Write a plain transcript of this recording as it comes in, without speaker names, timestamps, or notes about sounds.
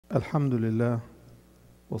الحمد لله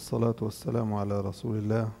والصلاة والسلام على رسول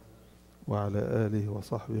الله وعلى آله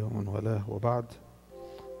وصحبه ومن والاه وبعد،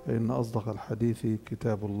 فإن أصدق الحديث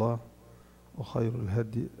كتاب الله، وخير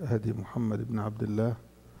الهدي هدي محمد بن عبد الله،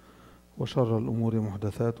 وشر الأمور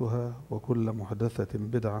محدثاتها، وكل محدثة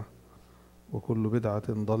بدعة، وكل بدعة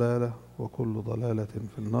ضلالة، وكل ضلالة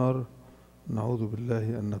في النار. نعوذ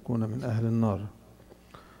بالله أن نكون من أهل النار.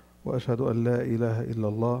 وأشهد أن لا إله إلا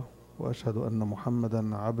الله، وأشهد أن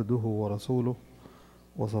محمدا عبده ورسوله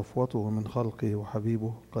وصفوته من خلقه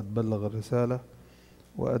وحبيبه، قد بلغ الرسالة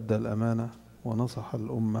وأدى الأمانة ونصح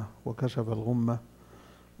الأمة وكشف الغمة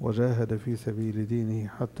وجاهد في سبيل دينه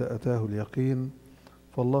حتى أتاه اليقين.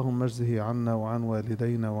 فاللهم اجزه عنا وعن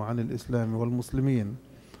والدينا وعن الإسلام والمسلمين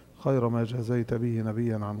خير ما جزيت به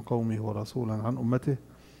نبيا عن قومه ورسولا عن أمته.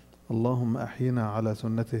 اللهم أحينا على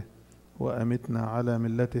سنته وأمتنا على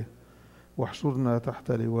ملته، واحشرنا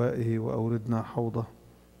تحت لوائه وأوردنا حوضه،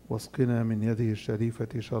 واسقنا من يده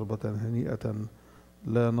الشريفة شربة هنيئة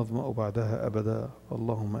لا نظمأ بعدها أبدا،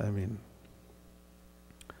 اللهم آمين.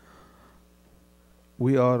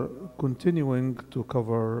 We are continuing to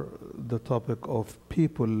cover the topic of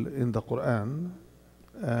people in the Quran,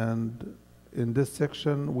 and in this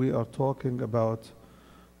section we are talking about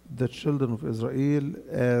the children of Israel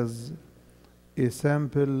as a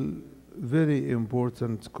sample, very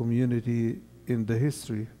important community in the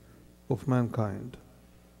history of mankind.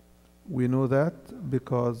 We know that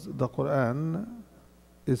because the Quran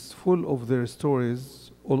is full of their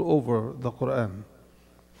stories all over the Quran,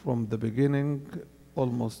 from the beginning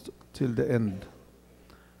almost till the end.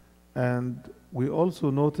 And we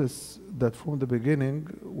also notice that from the beginning,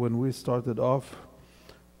 when we started off,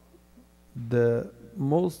 the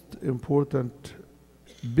most important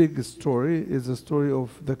big story is the story of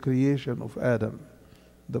the creation of Adam,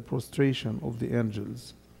 the prostration of the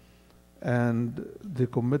angels, and the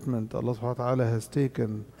commitment Allah subhanahu wa ta'ala has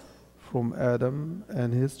taken from Adam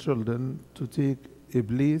and his children to take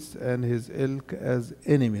Iblis and his ilk as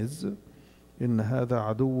enemies. إن هذا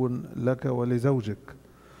عدو لك ولزوجك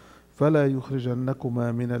فلا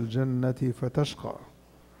يخرجنكما من الجنة فتشقى.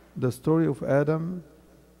 The story of Adam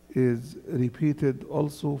is repeated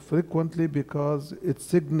also frequently because it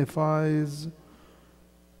signifies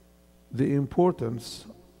the importance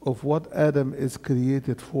of what Adam is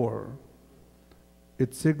created for.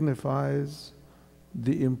 It signifies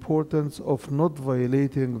the importance of not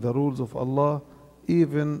violating the rules of Allah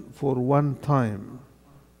even for one time.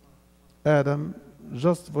 Adam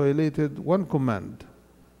just violated one command,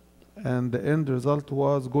 and the end result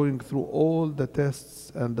was going through all the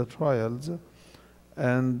tests and the trials.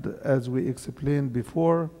 And as we explained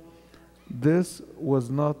before, this was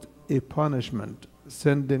not a punishment,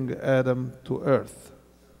 sending Adam to earth.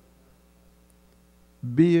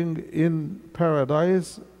 Being in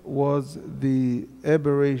paradise was the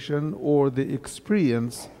aberration or the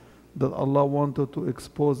experience that Allah wanted to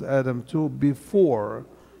expose Adam to before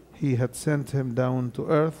He had sent him down to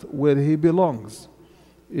earth where he belongs.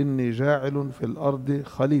 إِنِّي جَاعِلٌ فِي الْأَرْضِ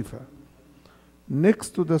خَلِيفَةً. Next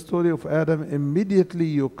to the story of Adam, immediately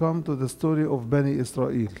you come to the story of Bani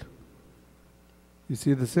Israel. You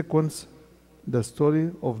see the sequence? The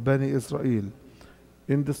story of Bani Israel.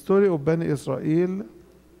 In the story of Bani Israel,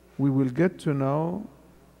 we will get to know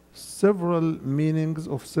several meanings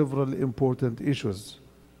of several important issues,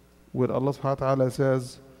 where Allah subhanahu wa ta'ala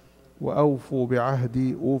says, وَأَوْفُوا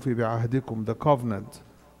بِعَهْدِي أُوفِ بِعَهْدِكُمْ, the covenant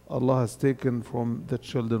Allah has taken from the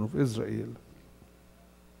children of Israel.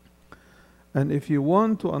 And if you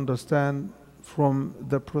want to understand from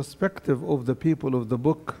the perspective of the people of the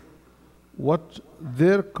book what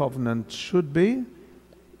their covenant should be,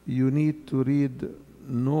 you need to read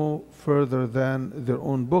no further than their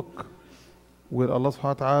own book, where Allah subhanahu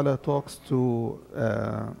wa ta'ala talks to,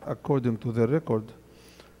 according to the record,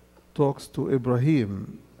 talks to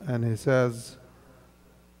Ibrahim, and he says,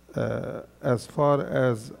 as far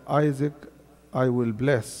as Isaac I will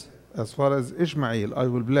bless, as far as Ishmael I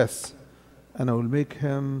will bless, and I will make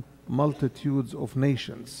him multitudes of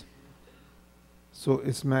nations. So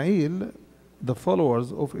Ismail, the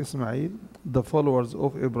followers of Ismail, the followers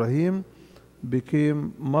of Ibrahim,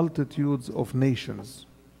 became multitudes of nations.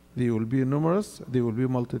 They will be numerous, they will be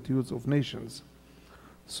multitudes of nations.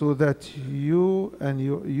 So that you and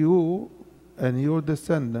your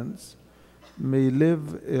descendants may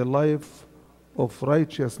live a life of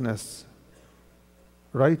righteousness.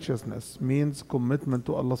 Righteousness means commitment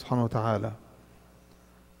to Allah subhanahu wa ta'ala.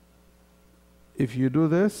 If you do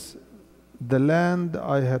this, the land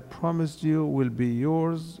I had promised you will be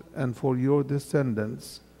yours and for your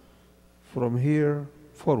descendants from here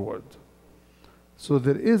forward. So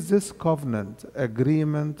there is this covenant,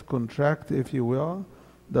 agreement, contract, if you will,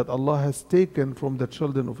 that Allah has taken from the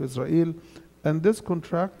children of Israel. And this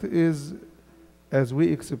contract is, as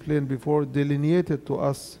we explained before, delineated to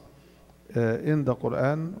us in the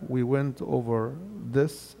Quran. We went over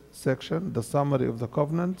this section, the summary of the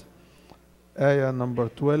covenant, ayah number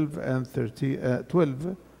 12 and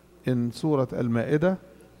 12 in Surah Al-Ma'idah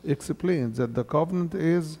explains that the covenant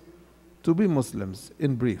is to be Muslims,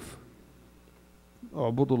 in brief.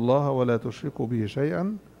 اعبدوا الله ولا تشركوا به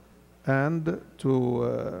شيئا, and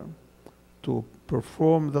to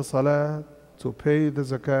perform the salah, to pay the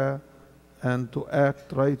zakah, and to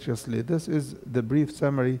act righteously. This is the brief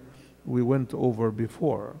summary we went over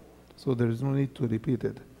before, so there is no need to repeat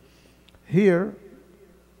it. Here,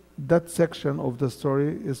 that section of the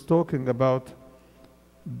story is talking about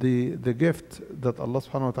the gift that Allah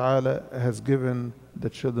subhanahu wa ta'ala has given the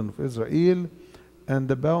children of Israel and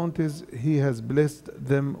the bounties He has blessed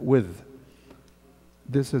them with.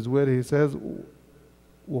 This is where He says,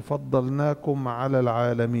 وَفَضَّلْنَاكُمْ عَلَى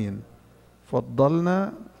الْعَالَمِينَ.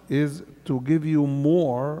 فَضَّلْنَا is to give you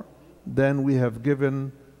more than we have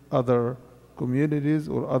given other communities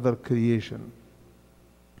or other creation.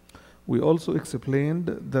 We also explained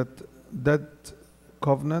that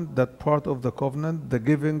covenant, that part of the covenant, the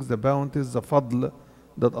givings, the bounties, the fadl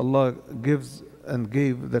that Allah gives and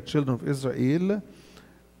gave the children of Israel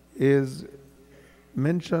is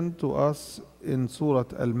mentioned to us in Surah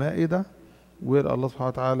Al-Ma'idah, where Allah subhanahu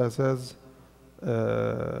wa ta'ala says,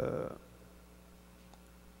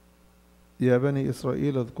 يا بني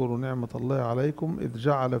إسرائيل اذكروا نعمة الله عليكم إذ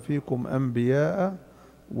جعل فيكم أنبياء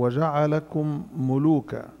وجعلكم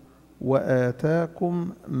ملوكا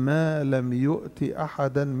وآتاكم ما لم يؤت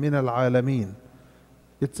أحدا من العالمين.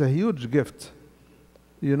 It's a huge gift.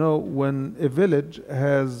 You know, when a village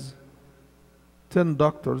has 10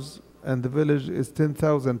 doctors and the village is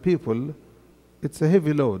 10,000 people, it's a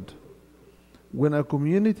heavy load. When a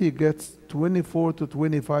community gets 24 to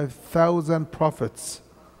 25,000 prophets,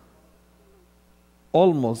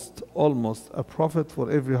 almost a prophet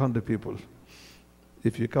for every 100 people,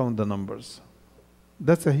 if you count the numbers.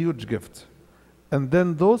 That's a huge gift. And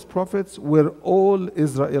then those prophets were all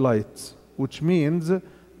Israelites, which means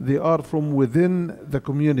they are from within the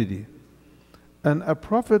community. And a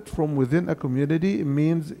prophet from within a community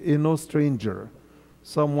means a no stranger,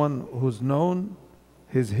 someone who's known,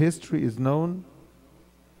 his history is known,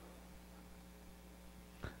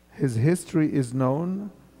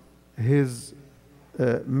 his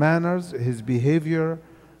manners, his behavior,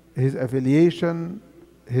 his affiliation,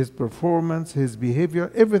 his performance, his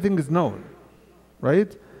behavior, everything is known,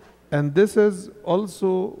 right? And this is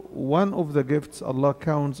also one of the gifts Allah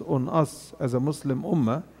counts on us as a Muslim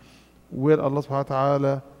ummah, where Allah subhanahu wa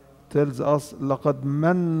ta'ala tells us, لَقَدْ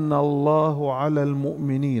مَنَّ اللَّهُ عَلَى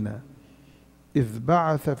الْمُؤْمِنِينَ إِذْ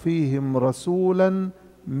بَعَثَ فِيهِمْ رَسُولًا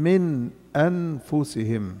مِّنْ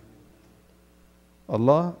أَنفُسِهِمْ.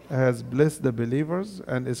 Allah has blessed the believers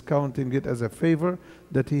and is counting it as a favor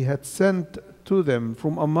that He had sent to them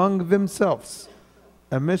from among themselves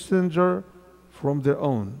a messenger from their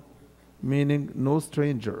own, meaning no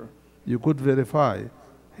stranger. You could verify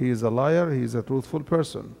he is a liar, he is a truthful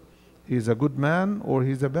person, he is a good man or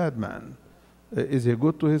he is a bad man. Is he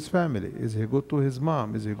good to his family? Is he good to his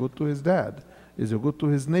mom? Is he good to his dad? Is he good to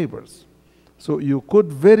his neighbors? So you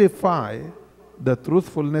could verify the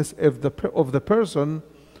truthfulness of the person,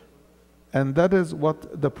 and that is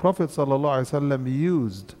what the Prophet ﷺ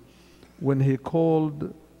used when he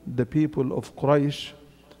called the people of Quraysh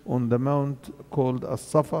on the mount called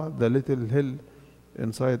As-Safa, the little hill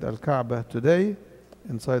inside Al-Kaaba today,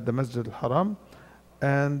 inside the Masjid Al-Haram,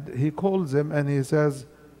 and he calls them and he says,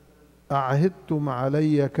 أَعْهِدْتُمْ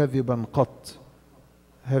عَلَيَّ كَذِبًا قَطْ.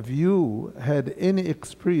 Have you had any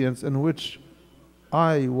experience in which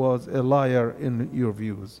I was a liar in your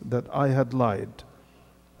views, that I had lied?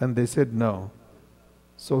 And they said no.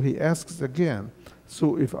 So he asks again,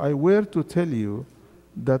 so if I were to tell you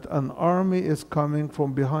that an army is coming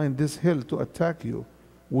from behind this hill to attack you,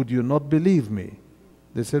 would you not believe me?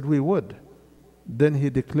 They said we would. Then he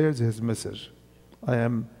declares his message. I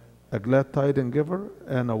am a glad tidings giver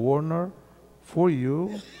and a warner for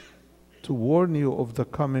you, to warn you of the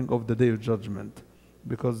coming of the day of judgment.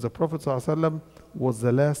 Because the Prophet ﷺ was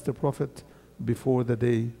the last prophet before the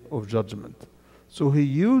day of judgment. So he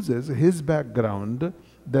uses his background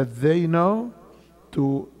that they know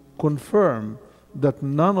to confirm that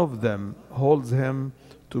none of them holds him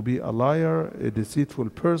to be a liar, a deceitful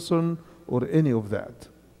person, or any of that.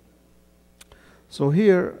 So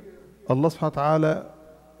here Allah subhanahu wa ta'ala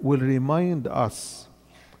will remind us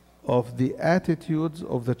of the attitudes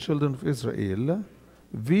of the children of Israel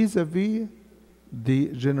vis-a-vis the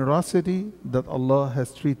generosity that Allah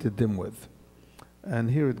has treated them with.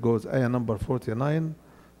 And here it goes, ayah number 49,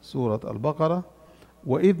 Surah Al-Baqarah.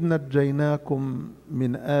 وَإِذْ نَجَّيْنَاكُمْ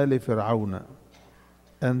مِنْ آلِ فِرْعَوْنَ.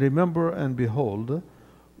 And remember and behold,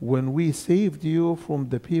 when we saved you from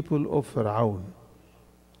the people of Fir'aun.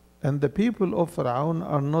 And the people of Fir'aun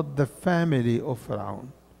are not the family of Fir'aun.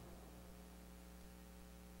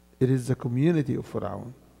 It is the community of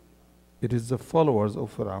Fir'aun. It is the followers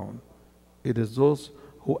of Fir'aun. It is those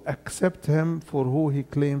who accept him for who he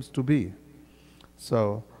claims to be.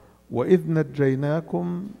 So, وَإِذْ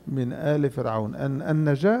نَجَّيْنَاكُمْ مِنْ آلِ فِرْعَوْنَ. And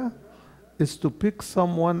najah is to pick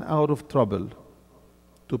someone out of trouble,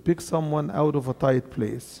 to pick someone out of a tight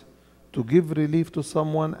place, to give relief to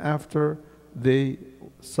someone after they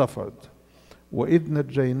suffered. وَإِذْ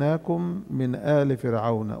نَجَّيْنَاكُمْ مِنْ آلِ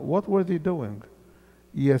فِرْعَوْنَ. What were they doing?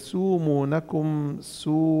 يَسُومُونَكُمْ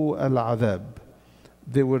سُوءَ الْعَذَابِ.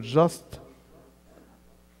 They were just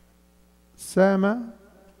Sama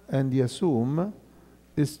and Yasum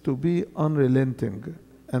is to be unrelenting.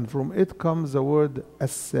 And from it comes the word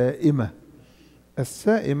as-sa'imah.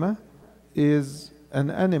 As-sa'imah is an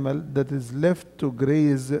animal that is left to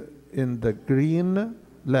graze in the green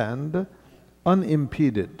land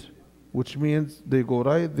unimpeded, which means they go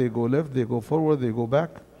right, they go left, they go forward, they go back,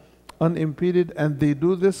 unimpeded, and they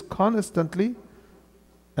do this constantly.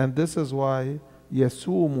 And this is why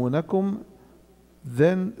يَسُومُونَكُمْ,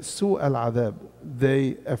 then su al-adab,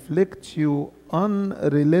 they afflict you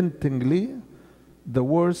unrelentingly the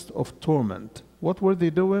worst of torment. What were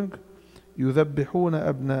they doing?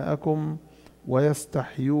 يُذَبِّحُونَ أَبْنَاءَكُمْ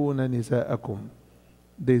وَيَسْتَحْيُونَ نِسَاءَكُمْ.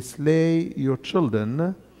 They slay your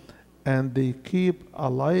children and they keep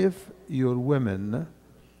alive your women.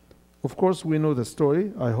 Of course, we know the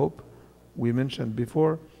story, I hope. We mentioned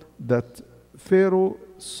before that Pharaoh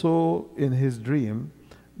saw in his dream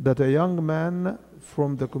that a young man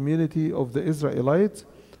from the community of the Israelites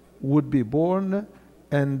would be born,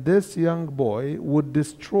 and this young boy would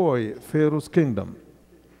destroy Pharaoh's kingdom.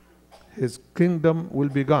 His kingdom will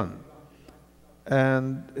be gone.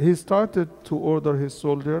 And he started to order his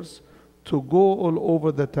soldiers to go all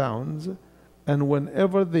over the towns, and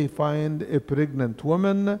whenever they find a pregnant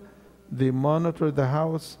woman, they monitor the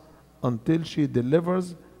house until she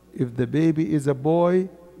delivers. If the baby is a boy,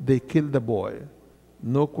 they kill the boy.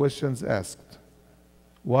 No questions asked.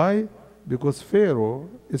 Why? Because Pharaoh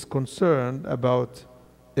is concerned about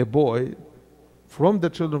a boy from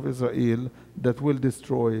the children of Israel that will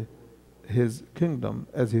destroy his kingdom,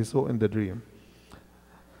 as he saw in the dream.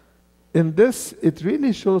 In this, it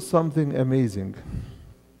really shows something amazing.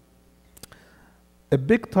 A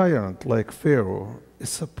big tyrant like Pharaoh is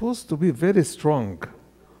supposed to be very strong,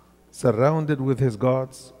 surrounded with his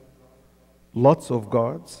gods, lots of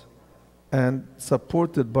gods, and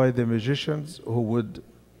supported by the magicians who would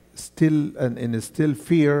still and instill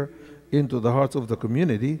fear into the hearts of the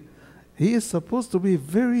community. He is supposed to be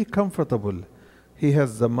very comfortable. He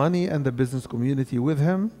has the money and the business community with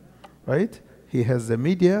him, right? He has the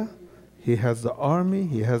media, he has the army,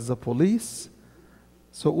 he has the police.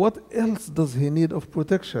 So what else does he need of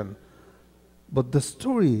protection? But the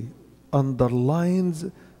story underlines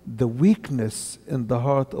the weakness in the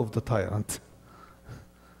heart of the tyrant.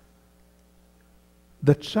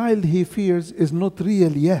 The child he fears is not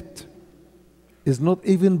real yet, is not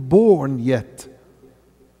even born yet,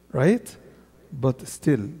 right? But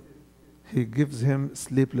still, he gives him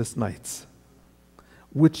sleepless nights,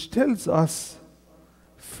 which tells us,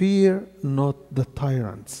 fear not the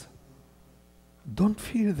tyrants. Don't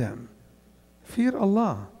fear them. Fear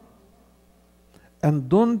Allah. And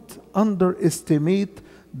don't underestimate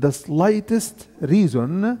the slightest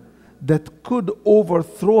reason that could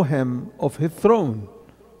overthrow him of his throne.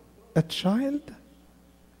 A child,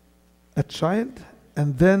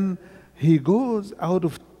 and then he goes out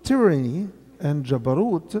of tyranny and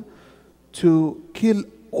jabarut to kill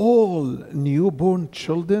all newborn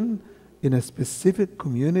children in a specific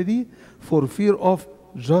community for fear of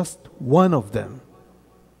just one of them.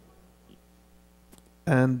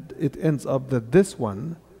 And it ends up that this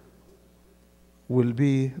one will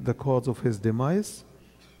be the cause of his demise,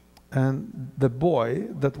 and the boy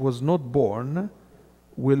that was not born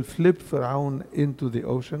will flip Pharaoh into the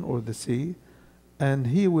ocean or the sea, and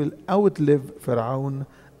he will outlive Pharaoh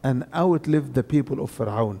and outlive the people of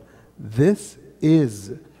Pharaoh. This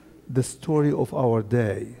is the story of our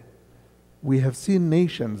day. We have seen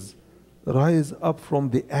nations rise up from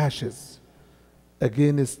the ashes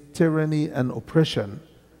against tyranny and oppression.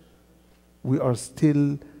 We are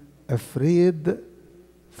still afraid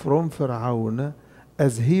from Pharaoh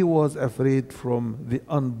as he was afraid from the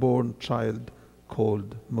unborn child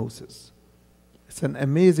called Moses. It's an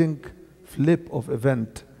amazing flip of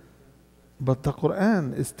event. But the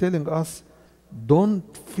Quran is telling us,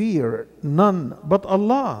 don't fear none but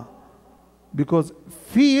Allah. Because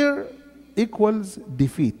fear equals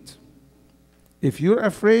defeat. If you're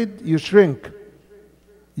afraid, you shrink.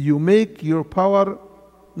 You make your power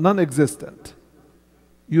non-existent.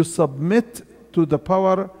 You submit to the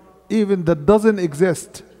power even that doesn't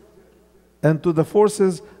exist, and to the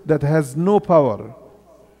forces that has no power.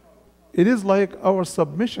 It is like our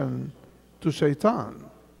submission to shaitan.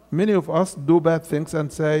 Many of us do bad things and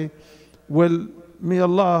say, well, may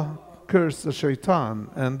Allah curse the shaitan.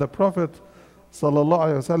 And the Prophet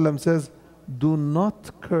ﷺ says, do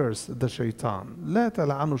not curse the shaitan. لا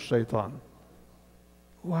تلعنوا الشيطان.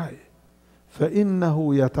 Why?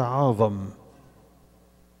 فإنه يتعاظم.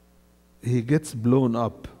 He gets blown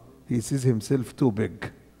up. He sees himself too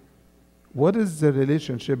big. What is the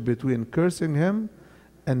relationship between cursing him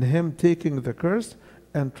and him taking the curse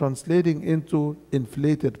and translating into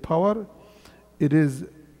inflated power? It is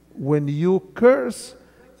when you curse,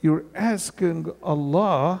 you're asking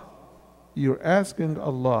Allah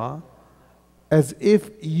as if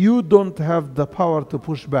you don't have the power to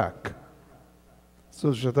push back.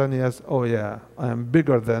 So Shaitan says, oh yeah, I am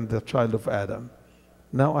bigger than the child of Adam.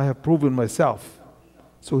 Now I have proven myself.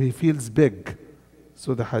 So he feels big.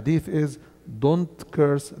 So the hadith is, don't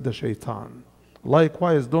curse the shaitan.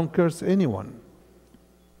 Likewise, don't curse anyone.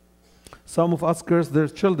 Some of us curse their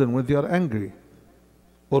children when they are angry,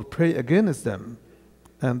 or pray against them.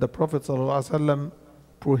 And the Prophet ﷺ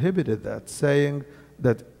prohibited that, saying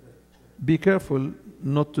that be careful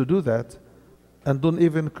not to do that, and don't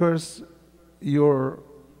even curse your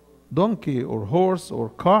donkey or horse or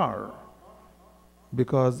car,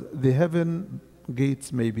 because the heaven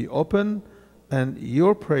gates may be open and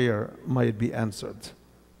your prayer might be answered,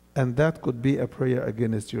 and that could be a prayer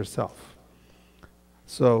against yourself.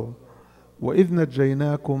 So وَإِذْ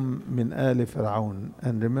نَجَّيْنَاكُمْ مِنْ آلِ فِرْعَوْنَ,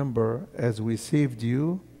 and remember, as we saved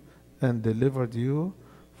you and delivered you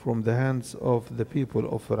from the hands of the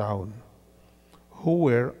people of Fir'aun, who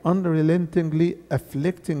were unrelentingly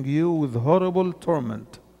afflicting you with horrible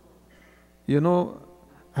torment. You know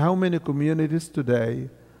how many communities today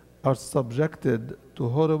are subjected to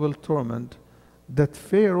horrible torment that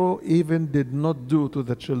Pharaoh even did not do to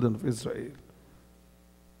the children of Israel.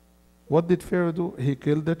 What did Pharaoh do? He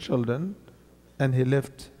killed the children and he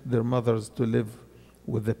left their mothers to live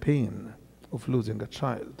with the pain of losing a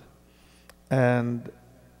child. And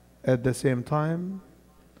at the same time,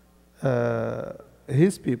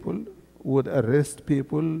 his people would arrest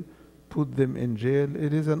people, put them in jail.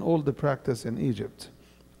 It is an old practice in Egypt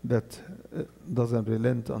that doesn't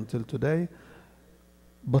relent until today.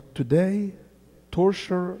 But today,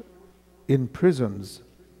 torture in prisons,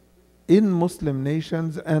 in Muslim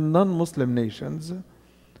nations and non-Muslim nations,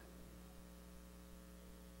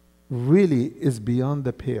 really is beyond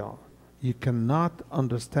the pale. You cannot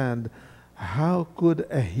understand how could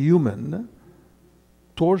a human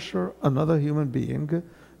torture another human being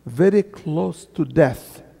very close to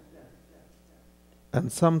death,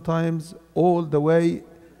 and sometimes all the way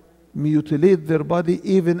mutilate their body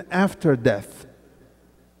even after death.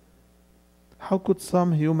 How could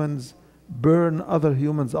some humans burn other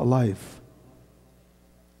humans alive,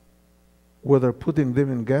 whether putting them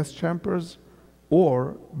in gas chambers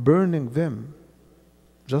or burning them,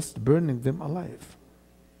 just burning them alive?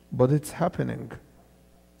 But it's happening.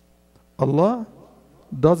 Allah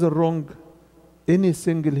doesn't wrong any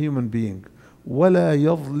single human being. وَلَا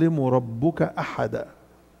يَظْلِمُ رَبُّكَ أَحَدًا.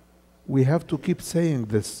 We have to keep saying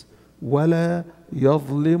this. وَلَا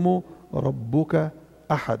يَظْلِمُ رَبُّكَ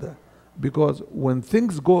أَحَدًا. Because when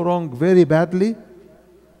things go wrong very badly,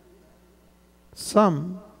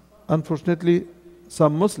 unfortunately,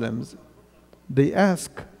 some Muslims, they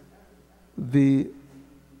ask the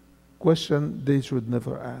question they should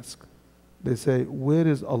never ask. They say, where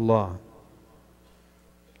is Allah?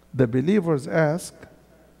 The believers ask,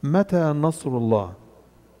 Mata Nasrullah,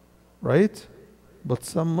 right? But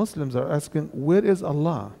some Muslims are asking, where is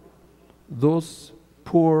Allah? Those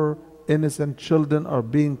poor innocent children are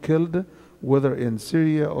being killed, whether in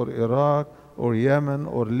Syria or Iraq or Yemen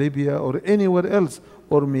or Libya or anywhere else,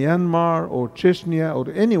 or Myanmar or Chechnya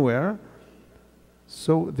or anywhere.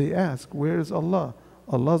 So they ask, where is Allah?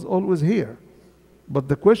 Allah is always here. But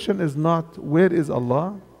the question is not, where is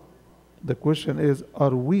Allah? The question is,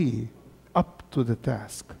 are we up to the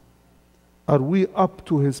task? Are we up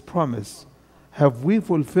to His promise? Have we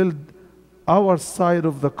fulfilled our side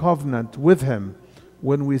of the covenant with Him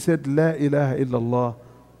when we said, La ilaha illallah,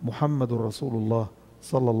 Muhammadur Rasulullah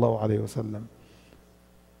sallallahu alayhi wasallam.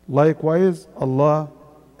 Likewise, Allah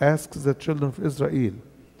asks the children of Israel,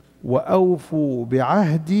 وَأَوْفُوا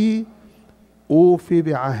بِعَهْدِي أُوفِ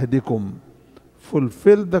بِعَهْدِكُمْ.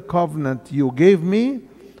 Fulfill the covenant you gave me,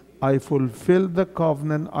 I fulfill the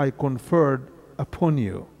covenant I conferred upon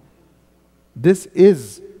you. This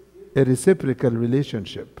is a reciprocal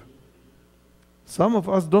relationship. Some of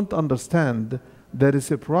us don't understand the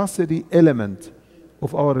reciprocity element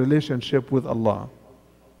of our relationship with Allah.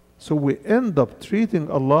 So we end up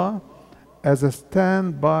treating Allah as a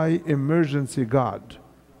standby emergency God,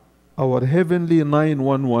 our heavenly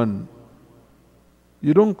 911.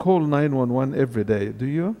 You don't call 911 every day, do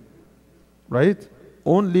you? Right?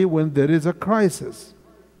 Only when there is a crisis,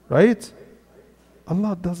 right?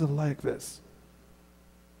 Allah doesn't like this.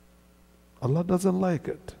 Allah doesn't like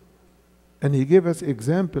it. And He gave us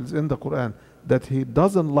examples in the Quran that He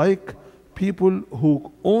doesn't like people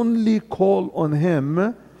who only call on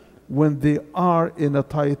Him when they are in a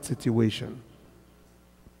tight situation.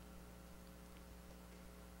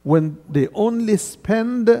 When they only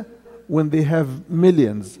spend when they have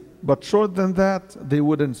millions, but short than that, they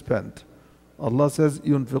wouldn't spend. Allah says,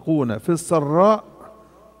 يُنْفِقُونَ فِي السَّرَّاءِ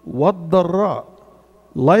وَالضَّرَّاءِ.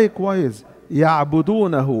 Likewise,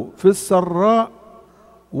 يَعْبُدُونَهُ فِي السَّرَّاءِ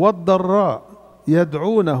وَالضَّرَّاءِ.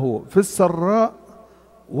 يَدْعُونَهُ فِي السَّرَّاءِ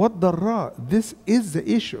وَالضَّرَّاءِ. This is the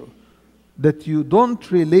issue, that you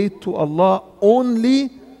don't relate to Allah only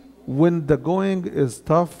when the going is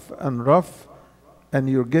tough and rough, and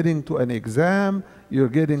you're getting to an exam, you're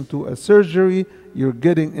getting to a surgery, you're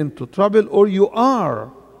getting into trouble, or you are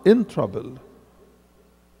in trouble.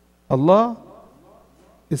 Allah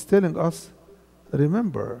is telling us,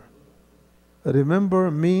 remember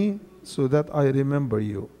me so that I remember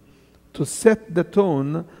you. To set the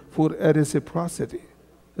tone for a reciprocity.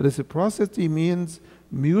 Reciprocity means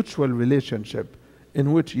mutual relationship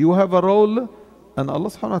in which you have a role and Allah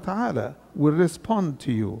subhanahu wa ta'ala will respond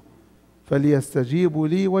to you. فَلْيَسْتَجِيبُوا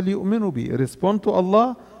لِي وَلْيُؤْمِنُوا بِي. Respond to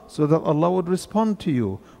Allah so that Allah would respond to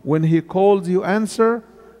you. When He calls, you answer.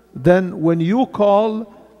 Then when you call,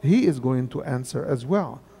 He is going to answer as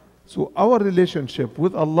well. So our relationship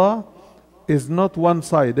with Allah is not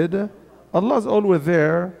one-sided. Allah is always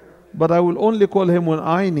there, but I will only call Him when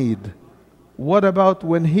I need. What about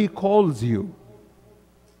when He calls you?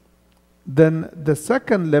 Then the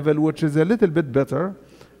second level, which is a little bit better,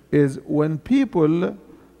 is when people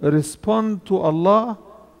respond to Allah,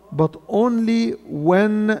 but only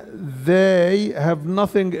when they have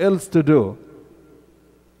nothing else to do.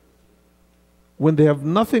 When they have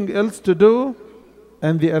nothing else to do,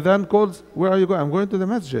 and the adhan calls, where are you going? I'm going to the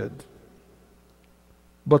masjid.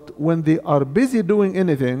 But when they are busy doing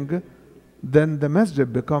anything, then the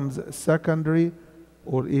masjid becomes secondary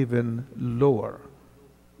or even lower.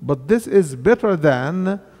 But this is better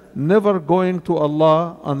than never going to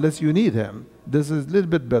Allah unless you need Him. This is a little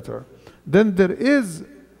bit better. Then there is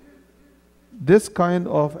this kind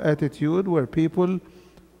of attitude where people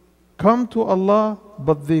come to Allah,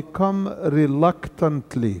 but they come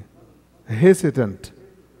reluctantly, hesitant.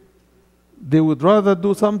 They would rather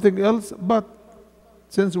do something else, but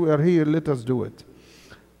since we are here, let us do it.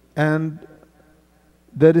 And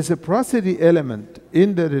the reciprocity element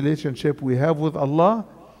in the relationship we have with Allah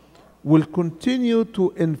will continue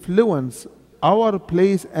to influence our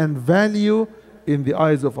place and value in the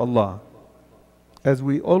eyes of Allah. As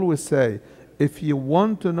we always say, if you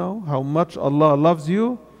want to know how much Allah loves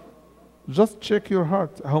you, just check your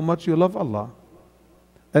heart, how much you love Allah.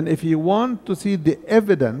 And if you want to see the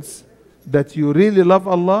evidence that you really love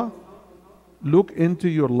Allah, look into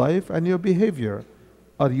your life and your behavior.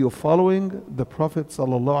 Are you following the Prophet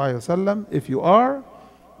ﷺ? If you are,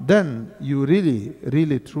 then you really,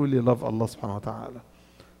 really, truly love Allah subhanahu wa ta'ala.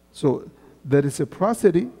 So the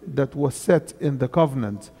reciprocity that was set in the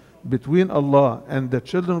covenant between Allah and the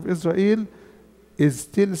children of Israel is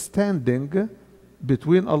still standing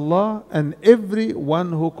between Allah and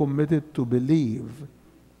everyone who committed to believe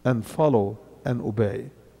and follow and obey.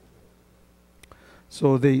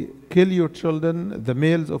 So they kill your children, the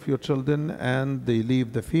males of your children, and they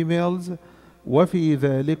leave the females. وَفِي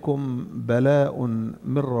ذَلِكُمْ بَلَاءٌ مِّن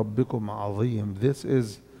رَبِّكُمْ عَظِيمٌ. This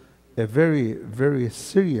is a very, very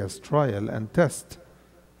serious trial and test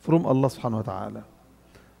from Allah subhanahu wa ta'ala.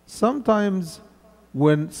 Sometimes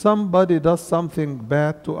when somebody does something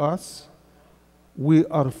bad to us, we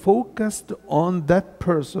are focused on that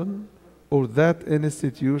person or that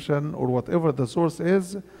institution or whatever the source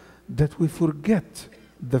is, that we forget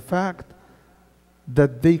the fact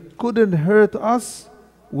that they couldn't hurt us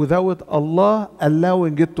without Allah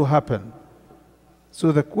allowing it to happen.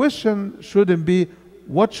 So the question shouldn't be,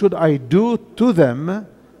 what should I do to them?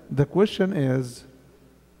 The question is,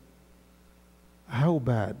 how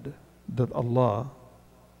bad that Allah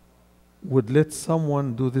would let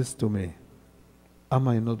someone do this to me? Am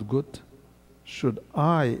I not good? Should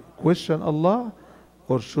I question Allah,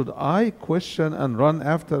 or should I question and run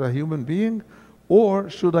after a human being? Or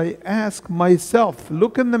should I ask myself,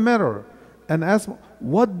 look in the mirror and ask,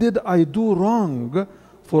 what did I do wrong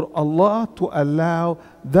for Allah to allow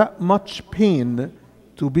that much pain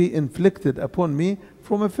to be inflicted upon me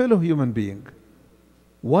from a fellow human being?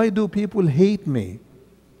 Why do people hate me?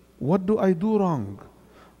 What do I do wrong?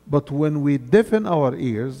 But when we deafen our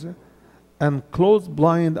ears and close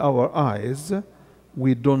blind our eyes,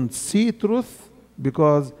 we don't see truth,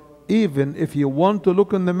 because even if you want to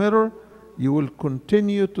look in the mirror, you will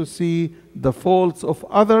continue to see the faults of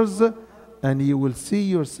others, and you will see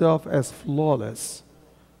yourself as flawless.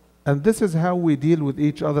 And this is how we deal with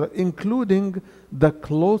each other, including the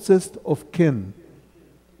closest of kin.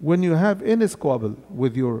 When you have any squabble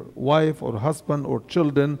with your wife or husband or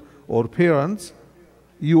children or parents,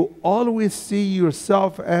 you always see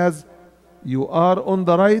yourself as you are on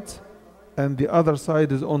the right and the other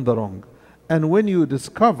side is on the wrong. And when you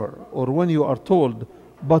discover, or when you are told,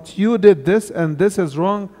 but you did this and this is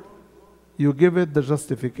wrong, you give it the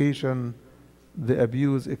justification, the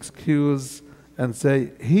abuse, excuse, and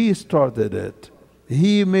say, he started it,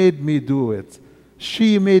 he made me do it,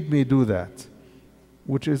 she made me do that,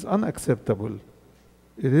 which is unacceptable.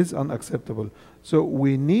 It is unacceptable. So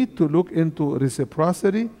we need to look into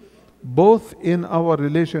reciprocity, both in our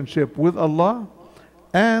relationship with Allah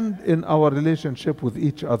and in our relationship with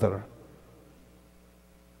each other.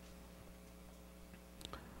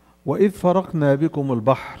 وَإِذْ فَرَقْنَا بِكُمُ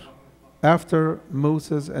الْبَحْرِ. After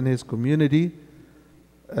Moses and his community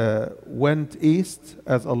went east,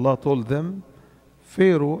 as Allah told them,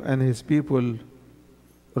 Pharaoh and his people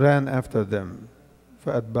ran after them.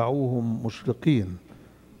 فَأَتْبَعُوهُمْ مُشْرِقِينَ.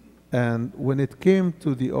 And when it came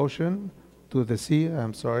to the ocean, to the sea,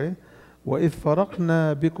 وَإِذْ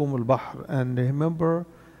فَرَقْنَا بِكُمُ الْبَحْرِ. And remember,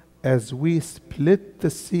 as we split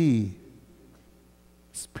the sea.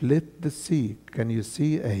 Split the sea. Can you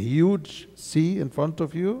see a huge sea in front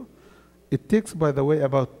of you? It takes, by the way,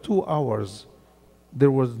 about 2 hours.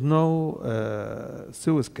 There was no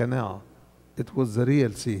Suez Canal. It was the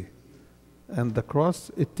real sea. And the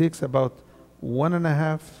cross, it takes about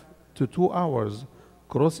 1.5 to 2 hours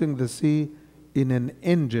crossing the sea in an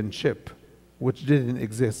engine ship, which didn't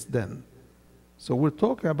exist then. So we're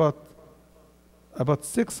talking about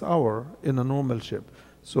 6 hours in a normal ship.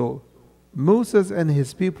 So Moses and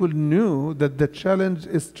his people knew that the challenge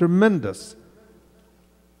is tremendous.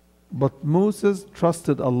 But Moses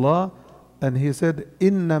trusted Allah, and he said,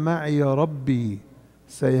 Inna ma'iya Rabbi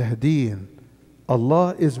sayahdeen.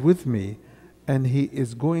 Allah is with me, and He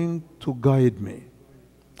is going to guide me.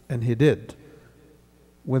 And He did.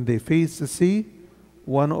 When they faced the sea,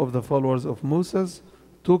 one of the followers of Moses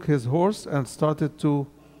took his horse and started to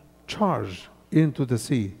charge into the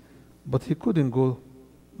sea. But he couldn't go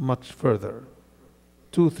much further.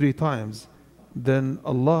 2-3 times. Then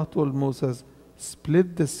Allah told Moses,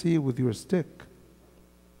 split the sea with your stick.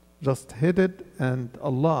 Just hit it and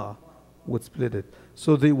Allah would split it.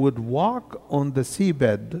 So they would walk on the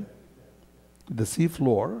seabed, the sea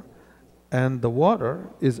floor, and the water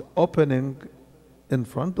is opening in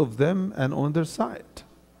front of them and on their side.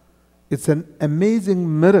 It's an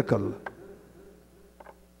amazing miracle.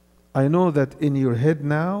 I know that in your head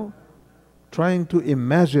now, trying to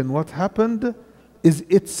imagine what happened is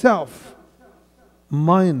itself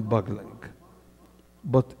mind-boggling.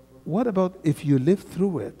 But what about if you live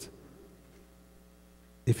through it?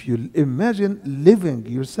 If you imagine living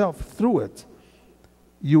yourself through it,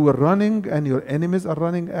 you were running and your enemies are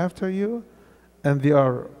running after you, and they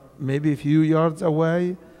are maybe a few yards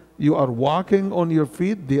away. You are walking on your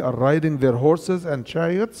feet. They are riding their horses and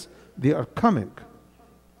chariots. They are coming.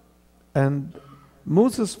 And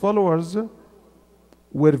Moses' followers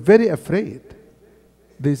were very afraid.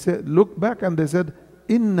 They said, look back, and they said,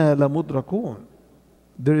 Inna lamudrakun.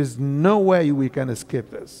 There is no way we can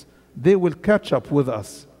escape this. They will catch up with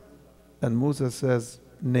us. And Moses says,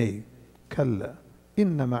 nay, kalla,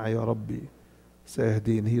 inna ma'iya Rabbi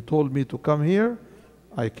sayahdeen. He told me to come here.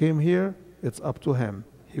 I came here. It's up to Him.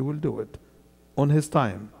 He will do it on His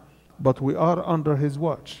time. But we are under His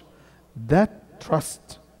watch. That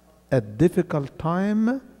trust at difficult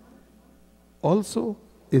time also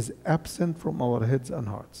is absent from our heads and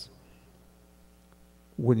hearts.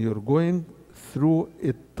 When you're going through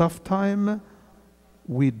a tough time,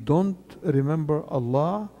 we don't remember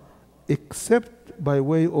Allah except by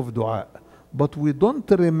way of dua. But we don't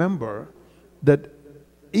remember that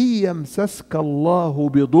إن يمسسك الله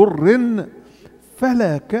بضر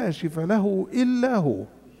فلا كاشف له إلا هو.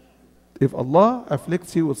 If Allah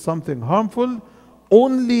afflicts you with something harmful,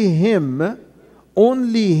 only Him,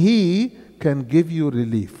 only He can give you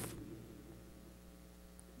relief.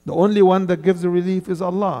 The only one that gives the relief is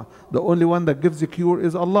Allah. The only one that gives the cure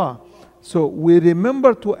is Allah. So we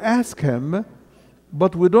remember to ask Him,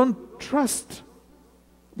 but we don't trust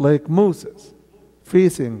like Moses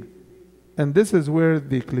facing. And this is where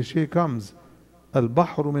the cliche comes.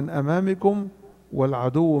 البحر من أمامكم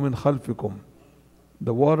والعدو من خلفكم.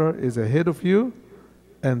 The water is ahead of you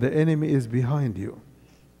and the enemy is behind you.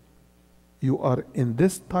 You are in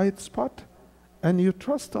this tight spot and you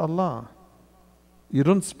trust Allah. You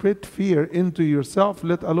don't spread fear into yourself,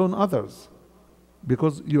 let alone others.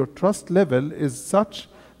 Because your trust level is such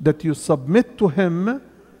that you submit to Him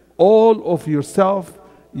all of yourself,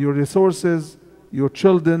 your resources, your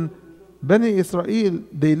children. Bani Israel,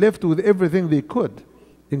 they left with everything they could,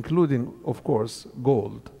 including, of course,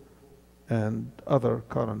 gold and other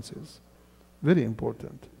currencies. Very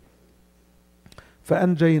important.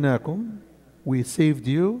 فأنجيناكم, we saved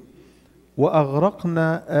you.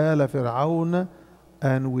 وأغرقنا آل فرعون,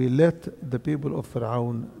 and we let the people of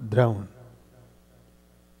Fir'aun drown.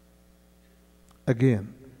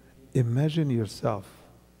 Again, imagine yourself,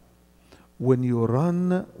 when you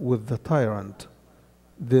run with the tyrant,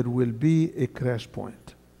 there will be a crash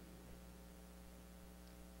point.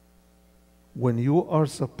 When you are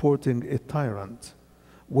supporting a tyrant,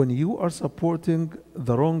 when you are supporting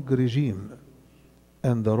the wrong regime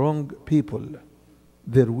and the wrong people,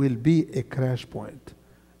 there will be a crash point.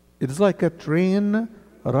 It is like a train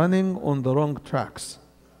running on the wrong tracks.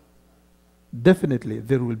 Definitely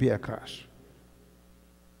there will be a crash.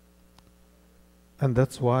 And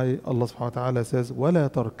that's why Allah subhanahu wa ta'ala says,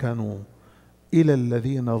 وَلَا تَرْكَنُوا إِلَى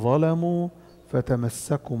الَّذِينَ ظَلَمُوا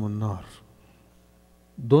فَتَمَسَّكُمُ النَّارِ.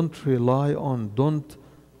 Don't rely on, don't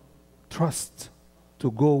trust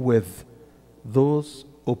to go with those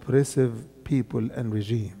oppressive people and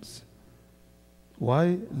regimes.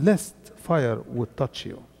 Why? Lest fire would touch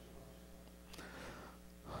you.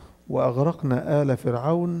 وَأَغْرَقْنَا آلَ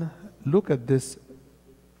فِرْعَوْنَ. Look at this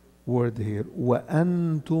word here.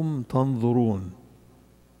 وَأَنْتُمْ تَنْظُرُونَ.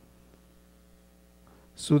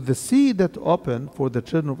 So the sea that opened for the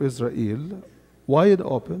children of Israel, wide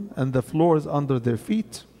open, and the floor is under their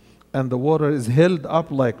feet, and the water is held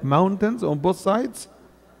up like mountains on both sides,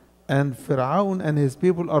 and Pharaoh and his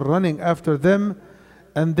people are running after them,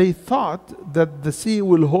 and they thought that the sea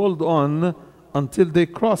will hold on until they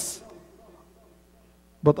cross.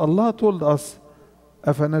 But Allah told us,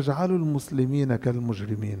 أَفَنَجْعَلُ الْمُسْلِمِينَ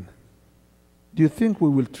كَالْمُجْرِمِينَ. Do you think we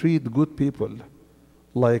will treat good people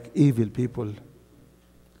like evil people,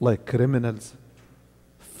 like criminals?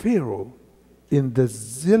 Pharaoh, in the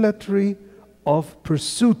zealotry of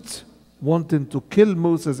pursuit, wanting to kill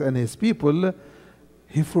Moses and his people,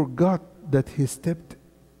 he forgot that he stepped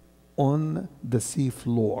on the sea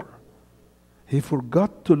floor. He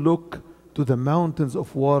forgot to look to the mountains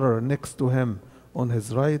of water next to him on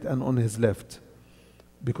his right and on his left,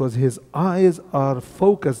 because his eyes are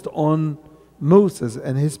focused on Moses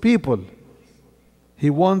and his people. He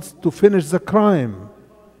wants to finish the crime.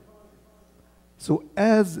 So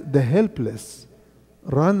as the helpless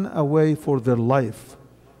run away for their life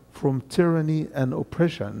from tyranny and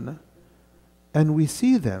oppression, and we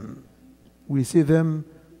see them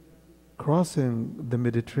crossing the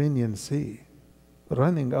Mediterranean Sea,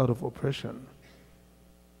 running out of oppression.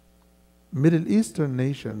 Middle Eastern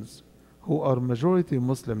nations, who are majority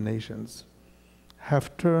Muslim nations,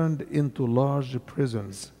 have turned into large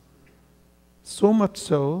prisons. So much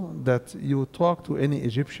so that you talk to any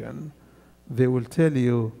Egyptian, they will tell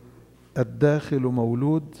you, الداخل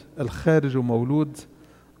مولود, الخارج مولود,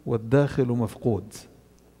 والداخل مفقود.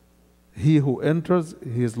 He who enters,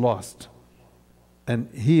 he is lost. And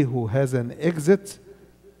he who has an exit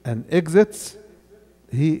and exits,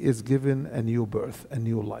 he is given a new birth, a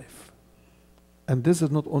new life. And this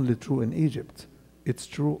is not only true in Egypt, it's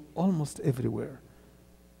true almost everywhere.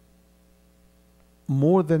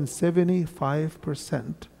 More than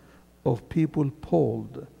 75% of people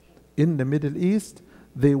polled in the Middle East,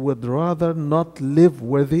 they would rather not live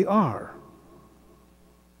where they are.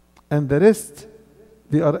 And the rest,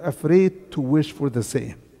 they are afraid to wish for the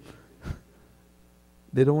same.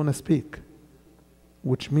 They don't want to speak,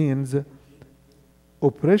 which means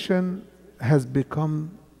oppression has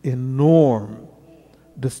become a norm.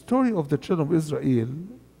 The story of the children of Israel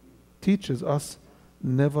teaches us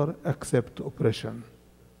never accept oppression.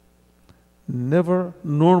 Never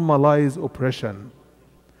normalize oppression.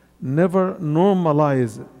 Never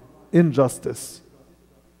normalize injustice.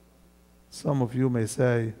 Some of you may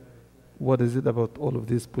say, what is it about all of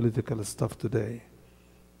this political stuff today?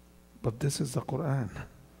 But this is the Quran.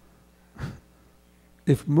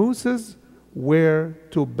 If Moses were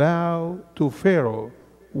to bow to Pharaoh,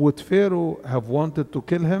 would Pharaoh have wanted to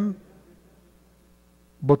kill him?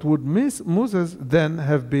 But would Moses then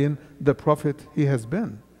have been the prophet he has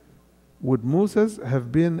been? Would Moses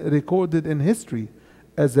have been recorded in history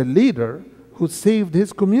as a leader who saved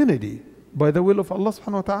his community by the will of Allah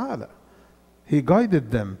subhanahu wa ta'ala? He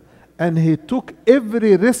guided them and he took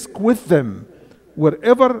every risk with them.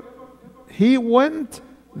 Wherever he went,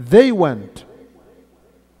 they went.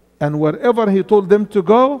 And wherever he told them to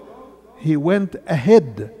go, he went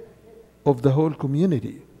ahead of the whole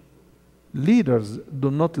community. Leaders do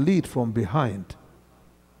not lead from behind.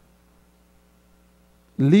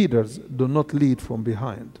 Leaders do not lead from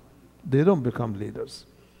behind. They don't become leaders.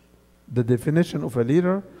 The definition of a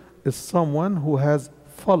leader is someone who has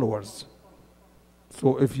followers.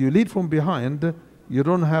 So if you lead from behind, you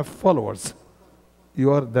don't have followers.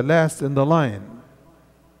 You are the last in the line.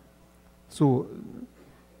 So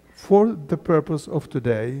for the purpose of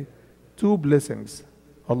today, two blessings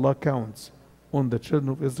Allah counts on the children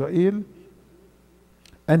of Israel,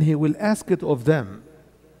 and He will ask it of them,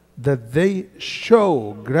 that they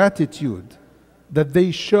show gratitude, that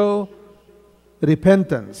they show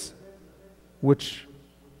repentance, which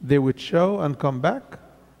they would show and come back,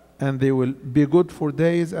 and they will be good for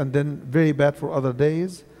days and then very bad for other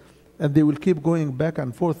days, and they will keep going back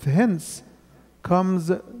and forth. Hence comes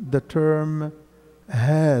the term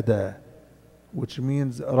hada, which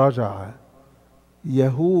means raja'a.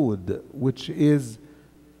 Yahud, which is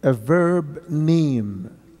a verb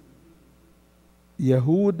name.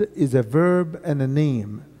 Yahud is a verb and a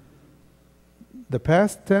name. The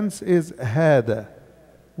past tense is hada,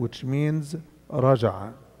 which means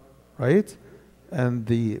raja'a, right? And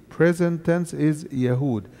the present tense is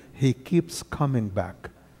Yahud. He keeps coming back,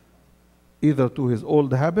 either to his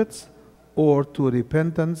old habits or to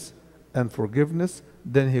repentance and forgiveness.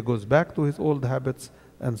 Then he goes back to his old habits,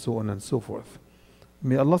 and so on and so forth.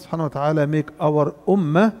 May Allah subhanahu wa ta'ala make our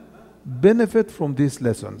ummah benefit from these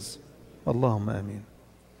lessons. Allahumma ameen.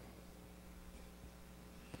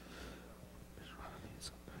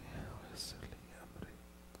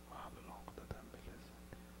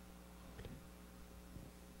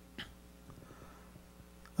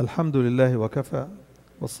 الحمد لله وكفى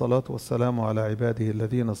والصلاة والسلام على عباده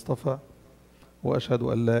الذين اصطفى وأشهد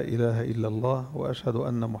أن لا إله إلا الله وأشهد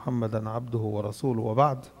أن محمدا عبده ورسوله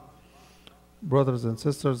وبعد. Brothers and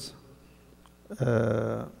sisters,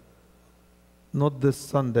 not this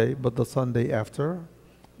Sunday but the Sunday after,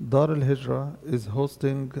 Dar al-Hijrah is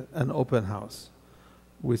hosting an open house.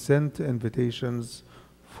 We sent invitations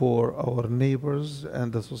for our neighbors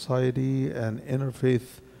and the society and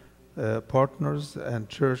interfaith partners and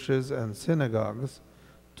churches and synagogues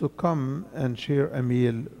to come and share a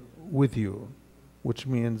meal with you, which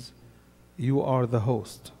means you are the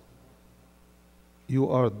host. You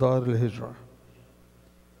are Dar al-Hijrah.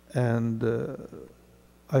 And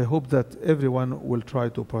I hope that everyone will try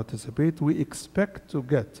to participate. We expect to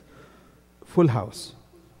get full house,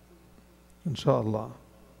 inshallah.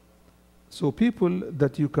 So people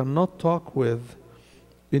that you cannot talk with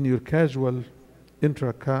in your casual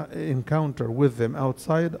encounter with them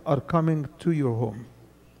outside are coming to your home.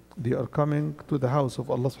 They are coming to the house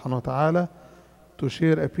of Allah subhanahu wa ta'ala to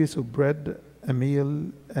share a piece of bread, a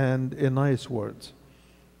meal, and a nice word.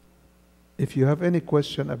 If you have any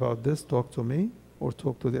question about this, talk to me or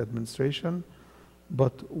talk to the administration,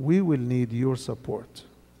 but we will need your support.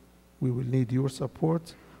 We will need your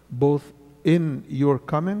support both in your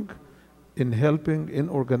coming, in helping in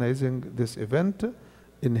organizing this event,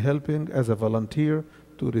 in helping as a volunteer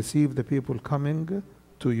to receive the people coming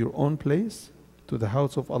to your own place, to the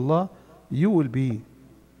house of Allah. You will be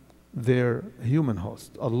their human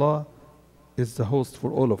host. Allah is the host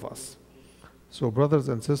for all of us. So brothers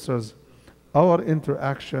and sisters, our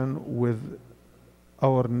interaction with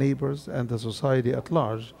our neighbors and the society at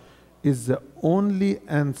large is the only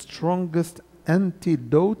and strongest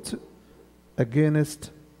antidote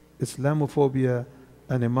against Islamophobia,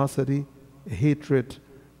 animosity, hatred,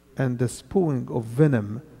 and the spewing of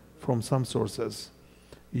venom from some sources.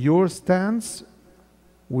 Your stance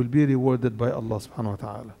will be rewarded by Allah subhanahu wa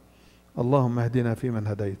ta'ala. اللهم اهدنا فيمن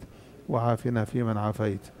هديت وعافنا فيمن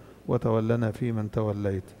عافيت وتولنا فيمن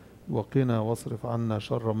توليت وقنا واصرف عنا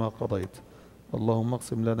شر ما قضيت. اللهم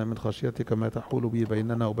اقسم لنا من خشيتك ما تحول به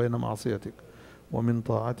بيننا وبين معصيتك ومن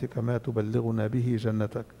طاعتك ما تبلغنا به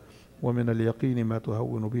جنتك ومن اليقين ما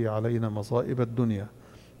تهون به علينا مصائب الدنيا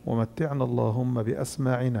ومتعنا اللهم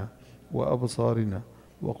بأسماعنا وأبصارنا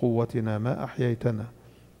وقوتنا ما أحييتنا،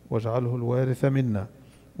 واجعله الوارث منا،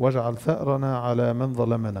 واجعل ثأرنا على من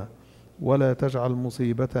ظلمنا، ولا تجعل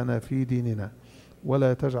مصيبتنا في ديننا،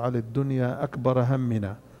 ولا تجعل الدنيا أكبر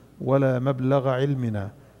همنا ولا مبلغ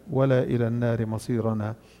علمنا ولا إلى النار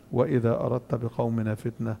مصيرنا. وإذا أردت بقومنا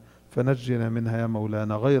فتنة فنجنا منها يا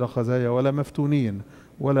مولانا، غير خزايا ولا مفتونين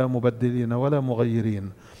ولا مبدلين ولا مغيرين.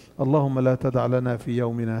 اللهم لا تدع لنا في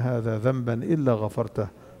يومنا هذا ذنبا إلا غفرته،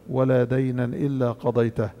 ولا دينا إلا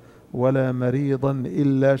قضيته، ولا مريضا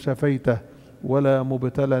إلا شفيته، ولا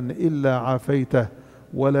مبتلا إلا عافيته،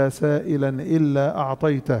 ولا سائلا إلا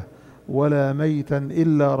أعطيته، ولا ميتا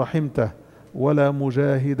إلا رحمته، ولا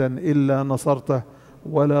مجاهدا إلا نصرته،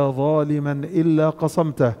 ولا ظالما إلا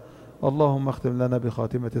قصمته. اللهم اختم لنا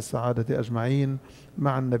بخاتمة السعادة أجمعين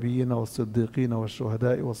مع النبيين والصديقين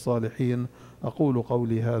والشهداء والصالحين. أقول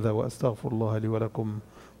قولي هذا وأستغفر الله لي ولكم،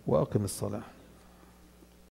 وأقم الصلاة.